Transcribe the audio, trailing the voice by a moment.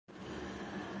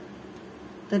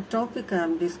The topic I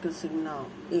am discussing now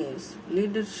is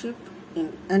leadership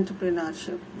in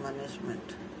entrepreneurship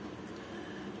management.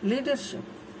 Leadership,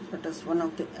 that is one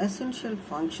of the essential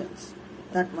functions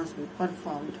that must be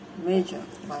performed major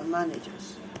by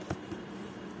managers.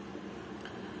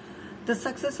 The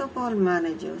success of all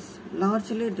managers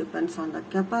largely depends on the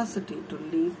capacity to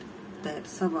lead their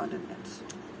subordinates.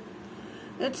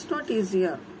 It's not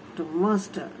easier to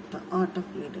master the art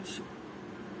of leadership.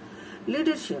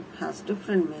 Leadership has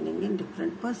different meaning in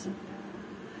different persons.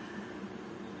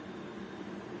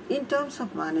 In terms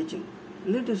of managing,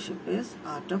 leadership is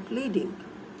art of leading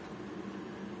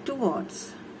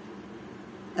towards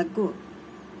a goal.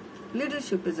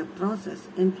 Leadership is a process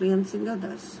influencing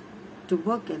others to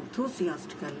work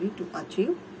enthusiastically to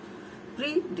achieve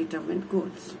predetermined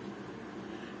goals.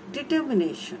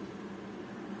 Determination,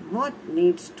 what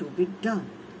needs to be done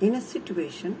in a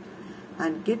situation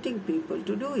and getting people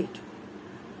to do it.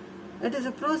 It is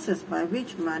a process by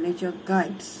which manager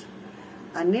guides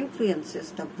and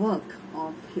influences the work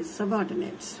of his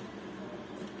subordinates.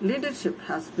 Leadership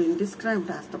has been described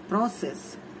as the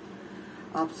process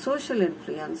of social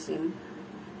influence in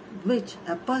which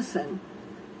a person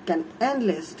can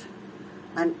enlist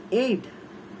and aid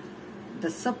the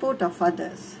support of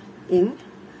others in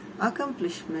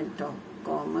accomplishment of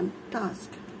common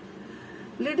tasks.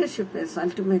 Leadership is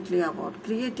ultimately about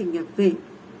creating a way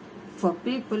for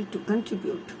people to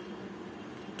contribute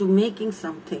to making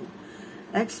something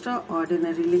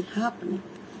extraordinarily happening.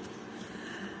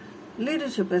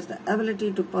 Leadership is the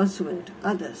ability to persuade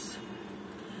others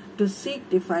to seek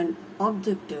defined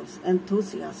objectives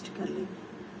enthusiastically.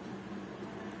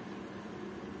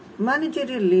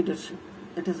 Managerial leadership,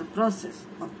 it is a process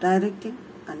of directing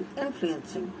and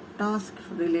influencing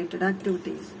task-related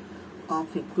activities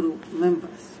of a group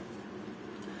members.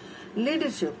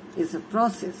 Leadership is a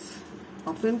process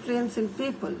of influencing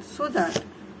people so that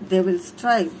they will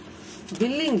strive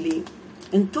willingly,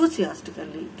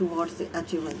 enthusiastically towards the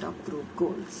achievement of group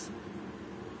goals.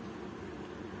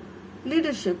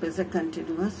 Leadership is a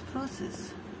continuous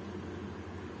process.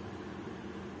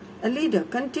 A leader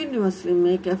continuously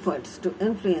makes efforts to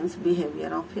influence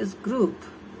behavior of his group.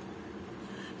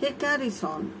 He carries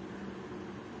on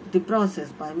the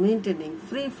process by maintaining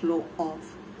free flow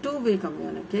of two-way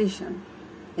communication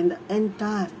in the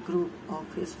entire group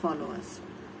of his followers.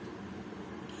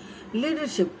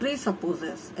 Leadership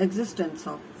presupposes existence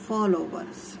of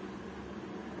followers.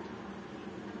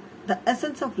 The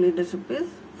essence of leadership is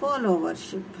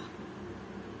followership.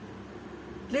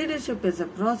 Leadership is a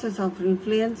process of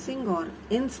influencing or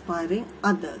inspiring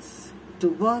others to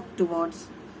work towards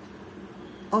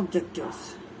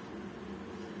objectives.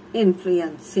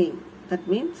 Influencing, that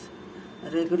means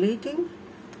regulating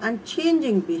and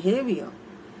changing behavior,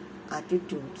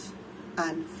 attitudes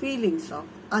and feelings of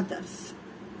others.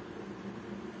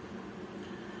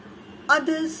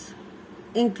 Others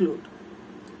include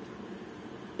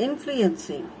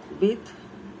influencing with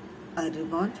a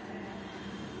reward,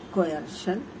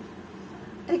 coercion,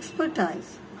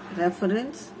 expertise,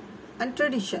 reference and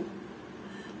tradition.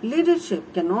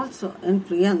 Leadership can also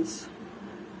influence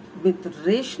with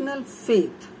rational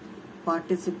faith,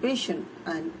 participation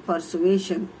and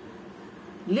persuasion.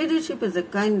 Leadership is a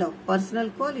kind of personal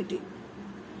quality.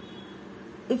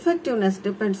 Effectiveness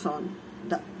depends on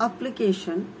the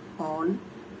application on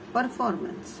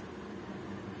performance.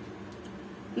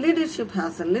 Leadership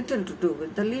has a little to do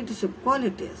with the leadership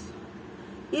qualities,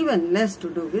 even less to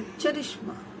do with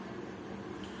charisma.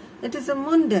 It is a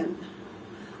mundane,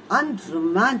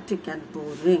 unromantic and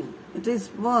boring. It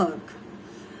is work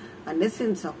and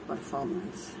essence of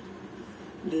performance.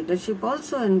 Leadership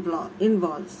also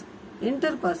involves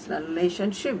interpersonal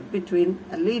relationship between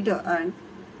a leader and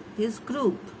his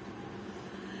group.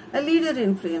 A leader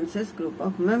influences group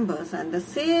of members and at the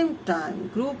same time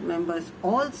group members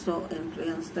also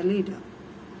influence the leader.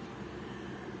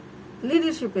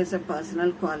 Leadership is a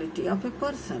personal quality of a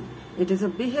person. It is a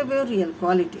behavioral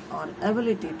quality or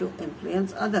ability to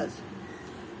influence others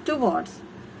towards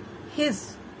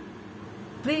his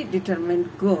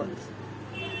predetermined goals.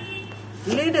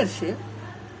 Leadership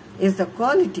is the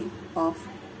quality of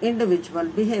individual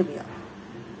behavior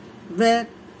where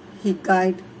he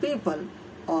guides people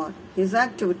or his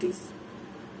activities.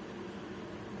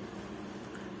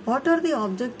 What are the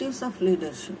objectives of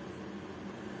leadership?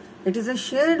 It is a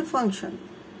shared function.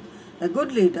 A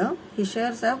good leader, he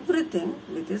shares everything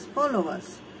with his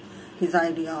followers. His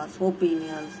ideas,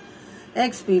 opinions,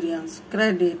 experience,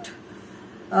 credit,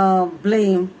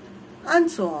 blame and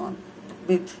so on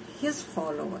with his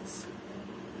followers.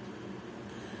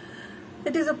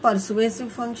 It is a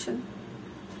persuasive function.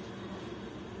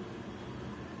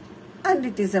 and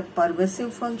it is a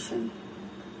pervasive function.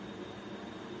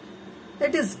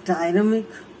 It is dynamic.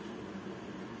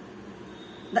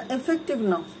 The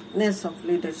effectiveness of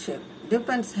leadership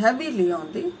depends heavily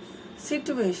on the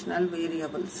situational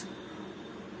variables.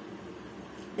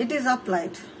 It is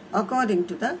applied according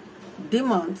to the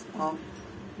demands of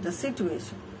the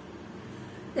situation.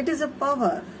 It is a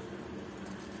power.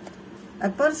 A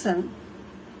person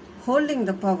holding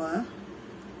the power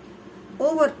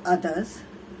over others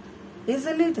is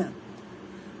a leader.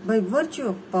 By virtue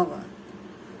of power,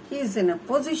 he is in a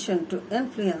position to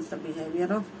influence the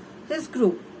behavior of his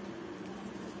group.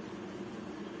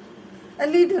 A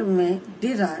leader may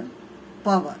derive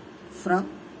power from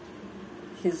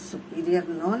his superior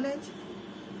knowledge,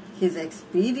 his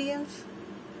experience,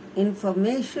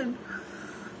 information,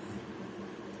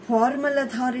 formal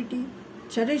authority,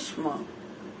 charisma,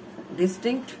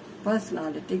 distinct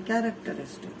personality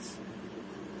characteristics.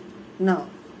 Now,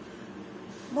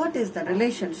 what is the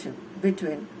relationship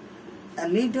between a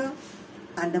leader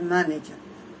and a manager?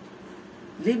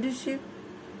 Leadership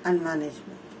and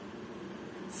management.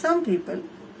 Some people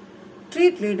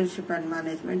treat leadership and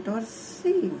management as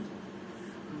same,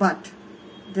 but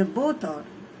they both are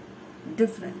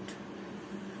different.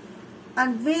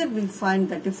 And where we find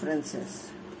the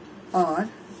differences are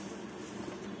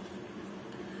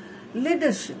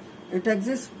leadership. It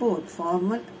exists both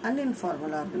formal and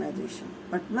informal organization,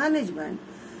 but management,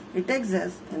 it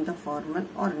exists in the formal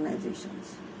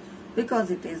organizations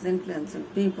because it is influencing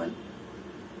people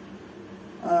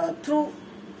through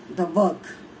the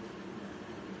work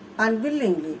and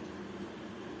willingly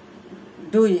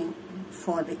doing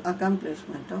for the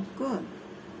accomplishment of good.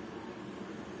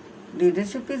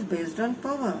 Leadership is based on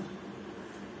power,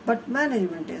 but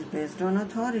management is based on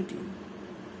authority.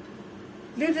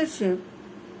 Leadership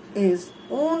is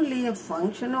only a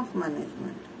function of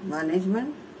management.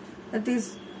 Management, that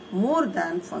is more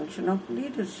than function of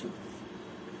leadership.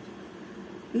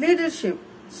 Leadership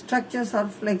structures are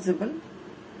flexible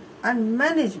and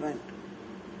management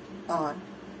are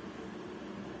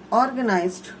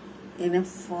organized in a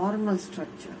formal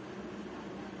structure.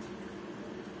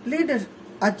 Leaders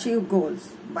achieve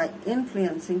goals by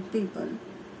influencing people.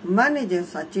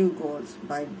 Managers achieve goals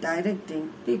by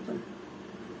directing people.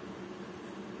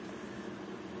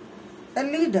 A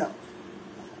leader,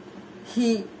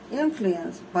 he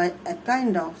influenced by a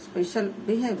kind of special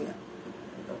behavior.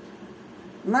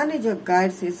 Manager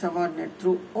guides his subordinate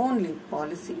through only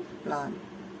policy, plan,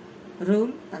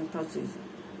 rule and procedure.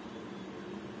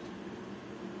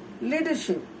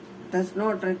 Leadership does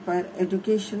not require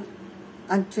education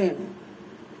and training.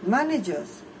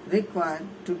 Managers require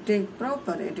to take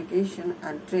proper education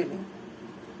and training.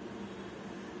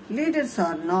 Leaders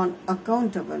are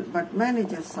non-accountable, but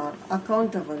managers are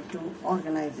accountable to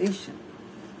organization.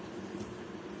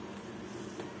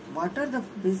 What are the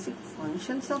basic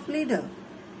functions of leader?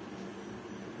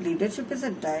 Leadership is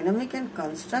a dynamic and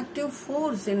constructive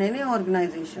force in any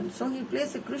organization, so he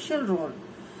plays a crucial role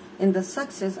in the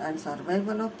success and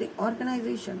survival of the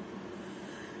organization.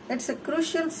 It's a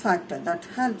crucial factor that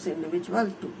helps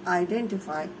individuals to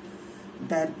identify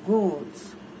their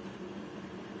goals.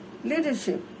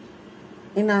 Leadership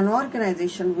in an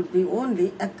organization would be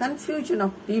only a confusion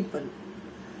of people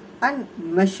and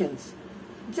machines,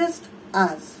 just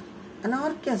as an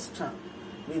orchestra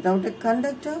without a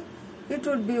conductor, it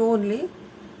would be only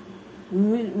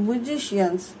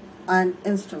musicians and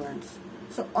instruments.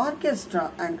 So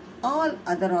orchestra and all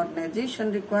other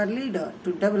organizations require leader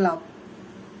to develop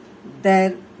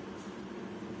their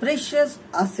precious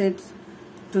assets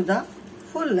to the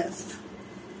fullest.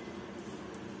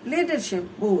 Leadership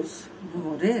boosts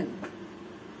morale.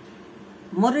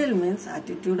 Morale means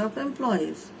attitude of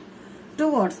employees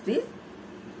towards the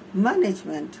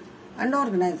management and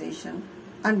organization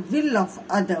and will of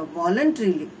other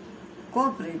voluntarily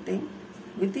cooperating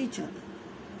with each other.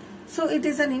 So it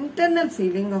is an internal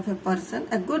feeling of a person.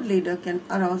 A good leader can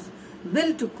arouse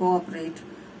will to cooperate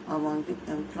among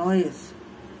the employees.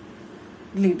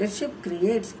 Leadership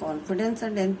creates confidence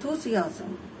and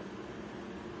enthusiasm.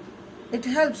 It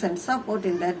helps and support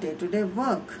in their day-to-day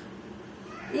work.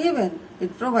 Even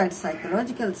it provides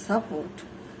psychological support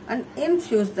and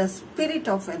infuse the spirit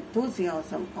of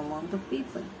enthusiasm among the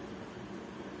people.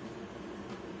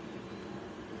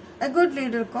 A good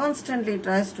leader constantly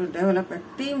tries to develop a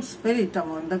team spirit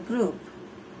among the group.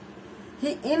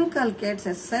 He inculcates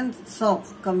a sense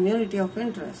of community of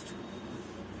interest.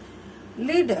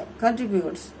 Leader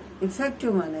contributes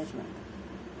effective management.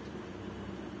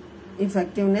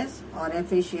 Effectiveness or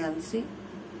efficiency,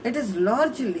 it is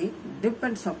largely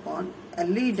depends upon a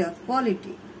leader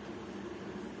quality.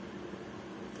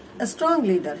 A strong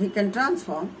leader, he can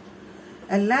transform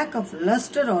a lack of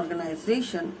luster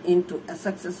organization into a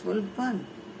successful one.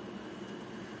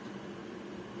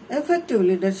 Effective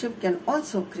leadership can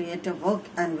also create a work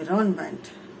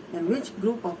environment in which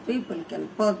group of people can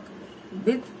work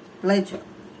with pleasure.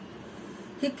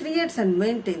 He creates and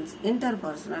maintains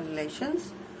interpersonal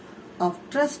relations of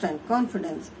trust and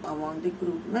confidence among the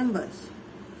group members.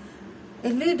 A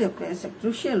leader plays a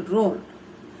crucial role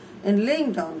in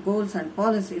laying down goals and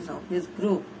policies of his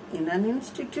group in an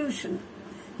institution.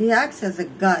 He acts as a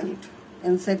guide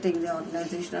in setting the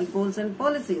organizational goals and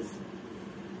policies.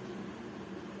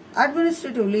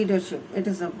 Administrative leadership, it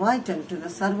is vital to the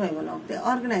survival of the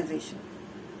organization.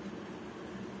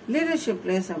 Leadership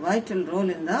plays a vital role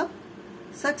in the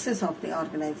success of the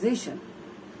organization.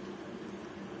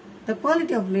 The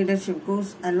quality of leadership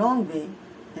goes a long way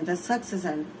in the success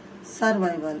and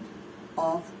survival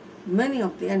of many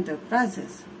of the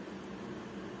enterprises.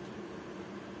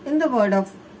 In the word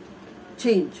of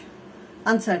change,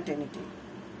 uncertainty,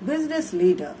 business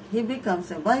leader, he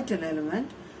becomes a vital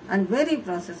element and very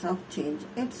process of change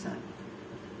itself.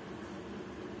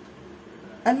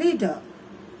 A leader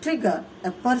triggers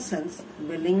a person's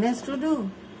willingness to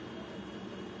do,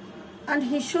 and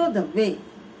he shows the way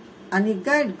and he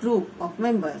guides group of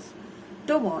members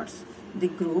towards the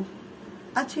group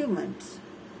achievements.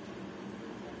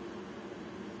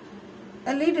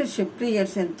 A leadership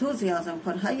creates enthusiasm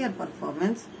for higher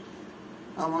performance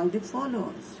among the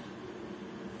followers.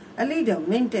 A leader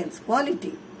maintains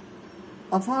quality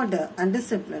of order and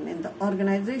discipline in the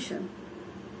organization.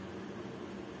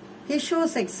 He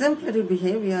shows exemplary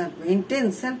behavior,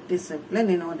 maintains self-discipline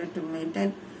in order to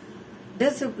maintain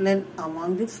discipline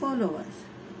among the followers.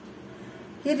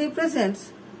 He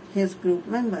represents his group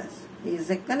members. He is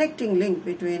a connecting link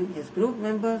between his group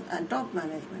members and top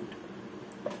management.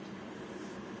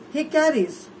 He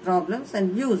carries problems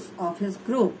and views of his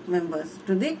group members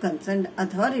to the concerned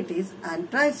authorities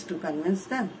and tries to convince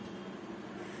them.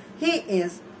 He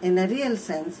is, in a real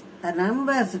sense, an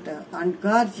ambassador and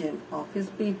guardian of his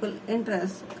people's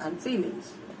interests and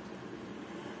feelings.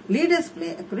 Leaders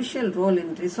play a crucial role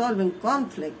in resolving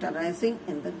conflict arising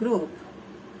in the group.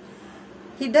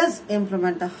 He does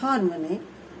implement the harmony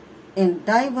in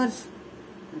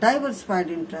diversified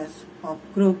interests of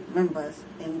group members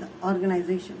in the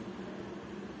organization.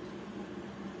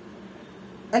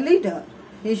 A leader,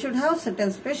 he should have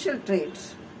certain special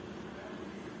traits.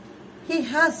 He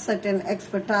has certain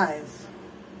expertise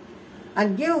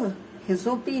and give his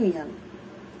opinion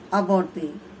about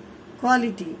the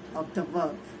quality of the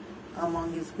work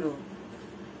among his group.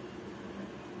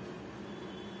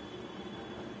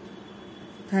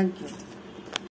 Thank you.